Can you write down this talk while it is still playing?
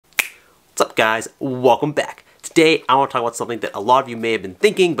What's up, guys? Welcome back. Today, I want to talk about something that a lot of you may have been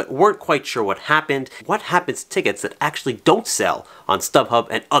thinking but weren't quite sure what happened. What happens to tickets that actually don't sell on Stubhub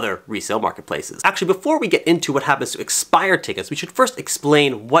and other resale marketplaces? Actually, before we get into what happens to expired tickets, we should first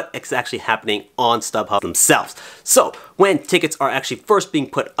explain what is actually happening on Stubhub themselves. So, when tickets are actually first being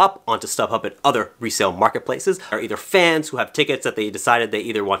put up onto Stubhub and other resale marketplaces, are either fans who have tickets that they decided they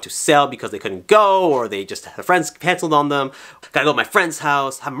either want to sell because they couldn't go, or they just had friends canceled on them. Gotta go to my friend's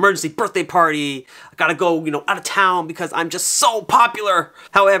house, have an emergency birthday party, I gotta go, out of town because I'm just so popular.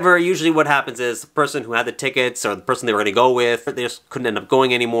 However, usually what happens is the person who had the tickets or the person they were gonna go with, they just couldn't end up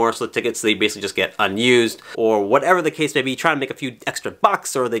going anymore, so the tickets, they basically just get unused, or whatever the case may be, trying to make a few extra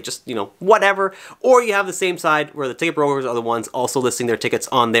bucks, or they just, whatever. Or you have the same side where the ticket brokers are the ones also listing their tickets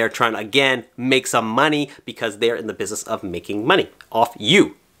on there, trying to, again, make some money because they're in the business of making money off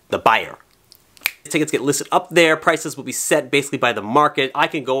you, the buyer. Tickets get listed up there, prices will be set basically by the market. I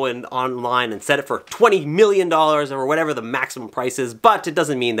can go in online and set it for $20 million or whatever the maximum price is, but it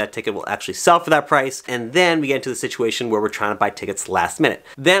doesn't mean that ticket will actually sell for that price. And then we get into the situation where we're trying to buy tickets last minute.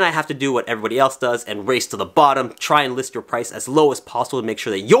 Then I have to do what everybody else does and race to the bottom, try and list your price as low as possible to make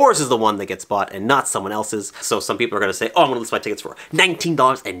sure that yours is the one that gets bought and not someone else's. So some people are gonna say, oh, I'm gonna list my tickets for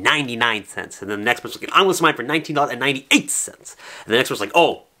 $19.99. And then the next person's like, I'm gonna list mine for $19.98. And the next person's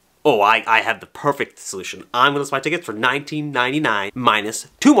like, I have the perfect solution. I'm gonna list my tickets for $19.99 minus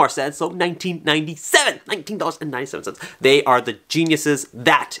 2 more cents, so $19.97. They are the geniuses.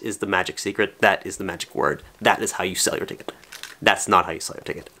 That is the magic secret. That is the magic word. That is how you sell your ticket. That's not how you sell your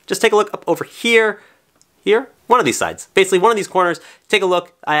ticket. Just take a look up over here. One of these sides. Basically, one of these corners, take a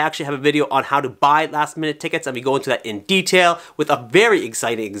look. I actually have a video on how to buy last minute tickets, and we go into that in detail with a very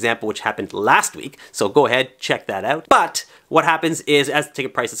exciting example which happened last week. So go ahead, check that out. But what happens is as the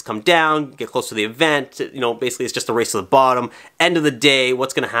ticket prices come down, get close to the event, basically it's just a race to the bottom. End of the day,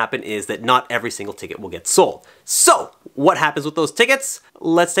 what's gonna happen is that not every single ticket will get sold. So what happens with those tickets?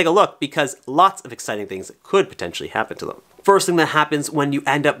 Let's take a look, because lots of exciting things could potentially happen to them. First thing that happens when you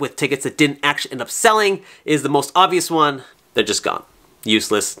end up with tickets that didn't actually end up selling is the most obvious one. They're just gone.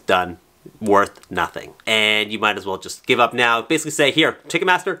 Useless, done, worth nothing. And you might as well just give up now. Basically say, here,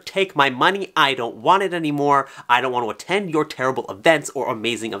 Ticketmaster, take my money. I don't want it anymore. I don't want to attend your terrible events or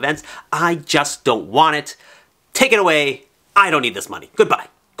amazing events. I just don't want it. Take it away. I don't need this money. Goodbye.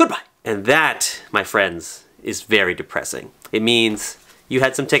 Goodbye. And that, my friends, is very depressing. It means you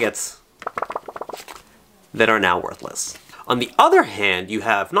had some tickets that are now worthless. On the other hand, you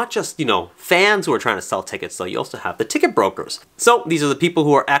have not just, fans who are trying to sell tickets, though, you also have the ticket brokers. So these are the people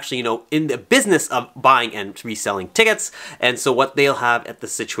who are actually, in the business of buying and reselling tickets. And so what they'll have at the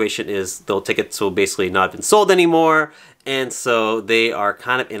situation is those tickets will basically not have been sold anymore. And so they are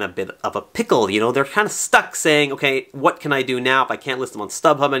kind of in a bit of a pickle, they're kind of stuck saying, okay, what can I do now if I can't list them on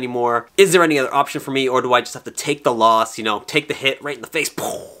Stubhub anymore? Is there any other option for me, or do I just have to take the loss, take the hit right in the face?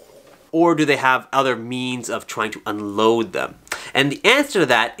 Or do they have other means of trying to unload them? And the answer to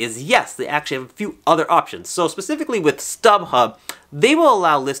that is yes, they actually have a few other options. So specifically with Stubhub, they will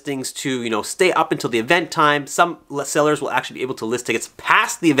allow listings to, stay up until the event time. Some sellers will actually be able to list tickets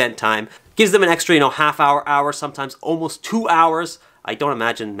past the event time. Gives them an extra, half hour, sometimes almost 2 hours. I don't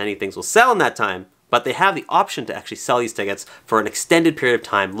imagine many things will sell in that time, but they have the option to actually sell these tickets for an extended period of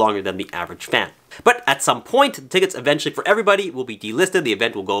time, longer than the average fan. But at some point, the tickets eventually for everybody will be delisted, the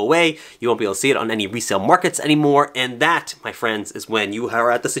event will go away, you won't be able to see it on any resale markets anymore, and that, my friends, is when you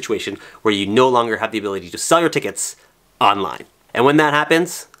are at the situation where you no longer have the ability to sell your tickets online. And when that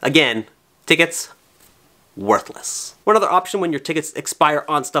happens, again, tickets, worthless. One other option when your tickets expire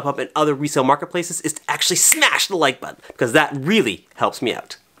on Stubhub and other resale marketplaces is to actually smash the like button, because that really helps me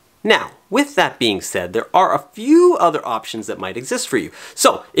out. Now, with that being said, there are a few other options that might exist for you.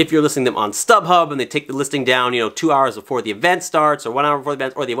 So, if you're listing them on Stubhub and they take the listing down, 2 hours before the event starts, or 1 hour before the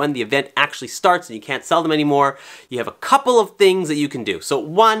event, or when the event actually starts and you can't sell them anymore, you have a couple of things that you can do. So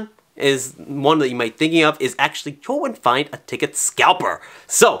one that you might be thinking of is actually go and find a ticket scalper.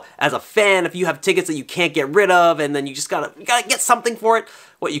 So, as a fan, if you have tickets that you can't get rid of and then you just gotta get something for it,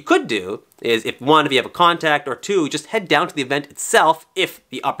 what you could do is, if you have a contact, or two, just head down to the event itself if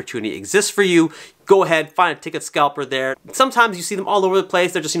the opportunity exists for you. Go ahead, find a ticket scalper there. Sometimes you see them all over the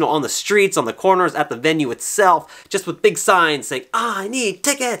place. They're just, on the streets, on the corners, at the venue itself, just with big signs saying, I need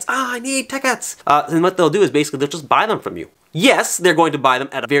tickets, I need tickets. And what they'll do is basically they'll just buy them from you. Yes, they're going to buy them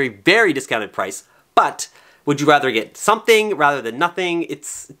at a very, very discounted price, but would you rather get something rather than nothing?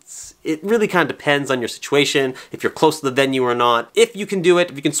 It really kind of depends on your situation, if you're close to the venue or not. If you can do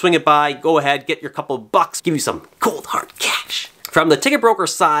it, if you can swing it by, go ahead, get your couple of bucks, give you some cold hard cash. From the ticket broker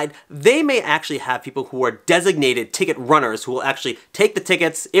side, they may actually have people who are designated ticket runners who will actually take the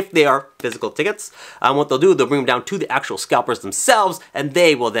tickets, if they are physical tickets. What they'll do, they'll bring them down to the actual scalpers themselves, and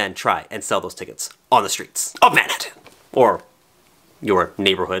they will then try and sell those tickets on the streets of Manhattan, or your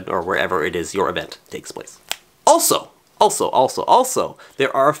neighborhood, or wherever it is your event takes place. Also,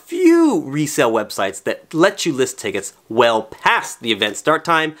 there are a few resale websites that let you list tickets well past the event start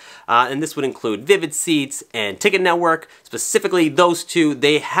time, and this would include Vivid Seats and Ticket Network. Specifically, those two,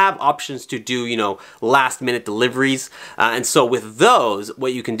 they have options to do, you know, last-minute deliveries, and so with those,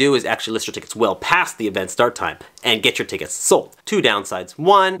 what you can do is actually list your tickets well past the event start time and get your tickets sold. Two downsides.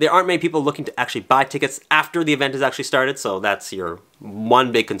 One, there aren't many people looking to actually buy tickets after the event has actually started, so that's your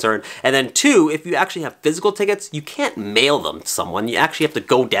one big concern. And then two, if you actually have physical tickets, you can't mail them to someone. You actually have to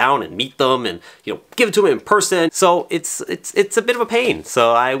go down and meet them and, you know, give it to them in person. So it's a bit of a pain.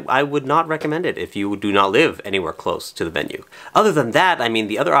 So I would not recommend it if you do not live anywhere close to the venue. Other than that, I mean,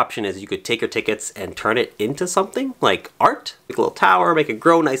 the other option is you could take your tickets and turn it into something like art. Make a little tower, make it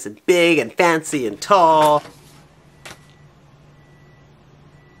grow nice and big and fancy and tall.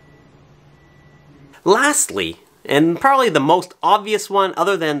 Lastly, and probably the most obvious one,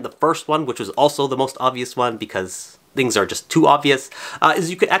 other than the first one, which was also the most obvious one because things are just too obvious, is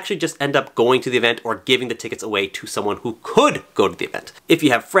you could actually just end up going to the event or giving the tickets away to someone who could go to the event. If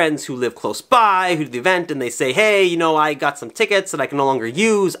you have friends who live close by, who do the event, and they say, hey, you know, I got some tickets that I can no longer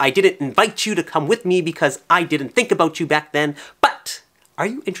use. I didn't invite you to come with me because I didn't think about you back then, but are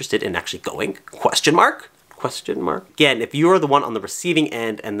you interested in actually going? Question mark? Question mark? Again, if you're the one on the receiving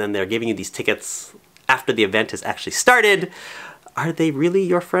end and then they're giving you these tickets after the event has actually started, are they really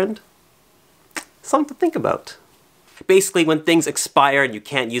your friend? Something to think about. Basically, when things expire and you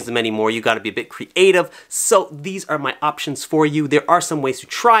can't use them anymore, you gotta be a bit creative. So these are my options for you. There are some ways to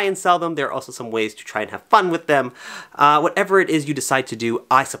try and sell them. There are also some ways to try and have fun with them. Whatever it is you decide to do,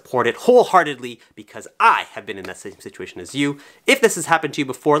 I support it wholeheartedly because I have been in that same situation as you. If this has happened to you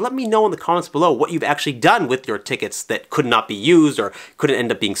before, let me know in the comments below what you've actually done with your tickets that could not be used or couldn't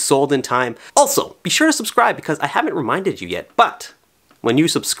end up being sold in time. Also, be sure to subscribe because I haven't reminded you yet, but when you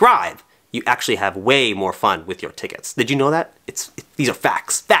subscribe, you actually have way more fun with your tickets. Did you know that? These are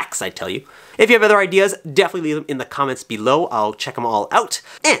facts. Facts, I tell you. If you have other ideas, definitely leave them in the comments below. I'll check them all out.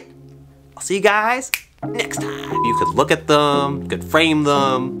 And I'll see you guys next time. You could look at them, you could frame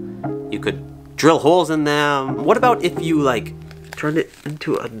them, you could drill holes in them. What about if you, like, turned it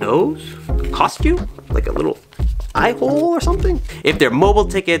into a nose? A costume? Like a little eye hole or something? If they're mobile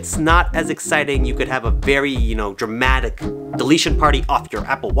tickets, not as exciting, you could have a very, you know, dramatic deletion party off your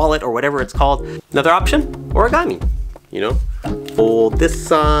Apple Wallet or whatever it's called. Another option, origami, you know? Fold this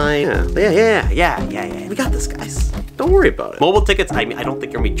side. Yeah. We got this, guys. Don't worry about it. Mobile tickets, I mean, I don't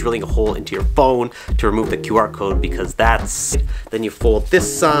think you're gonna be drilling a hole into your phone to remove the QR code because that's... Then you fold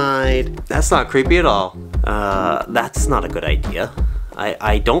this side. That's not creepy at all. That's not a good idea.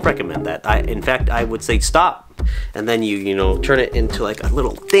 I don't recommend that. In fact, I would say stop. And then you know, turn it into like a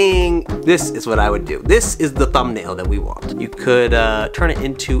little thing. This is what I would do. This is the thumbnail that we want. You could turn it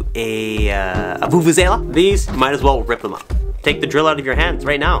into a vuvuzela. These, you might as well rip them up. Take the drill out of your hands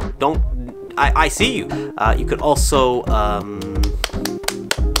right now. Don't, I see you. You could also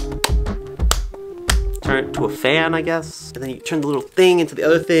turn it to a fan, I guess. And then you turn the little thing into the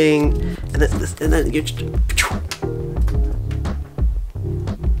other thing. And then you just...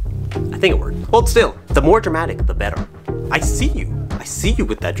 I think it worked. Hold still. The more dramatic, the better. I see you. I see you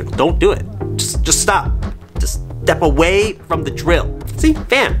with that drill. Don't do it. Just stop. Just step away from the drill. See?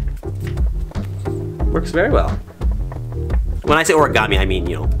 Fan. Works very well. When I say origami, I mean,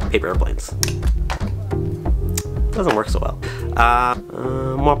 you know, paper airplanes. Doesn't work so well.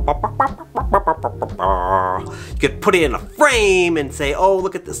 You could put it in a frame and say, oh,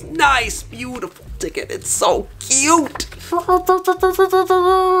 look at this nice, beautiful ticket. It's so cute.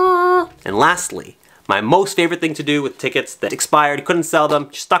 And lastly, my most favorite thing to do with tickets that expired, you couldn't sell them,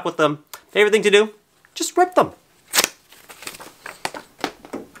 you're stuck with them. Favorite thing to do? Just rip them.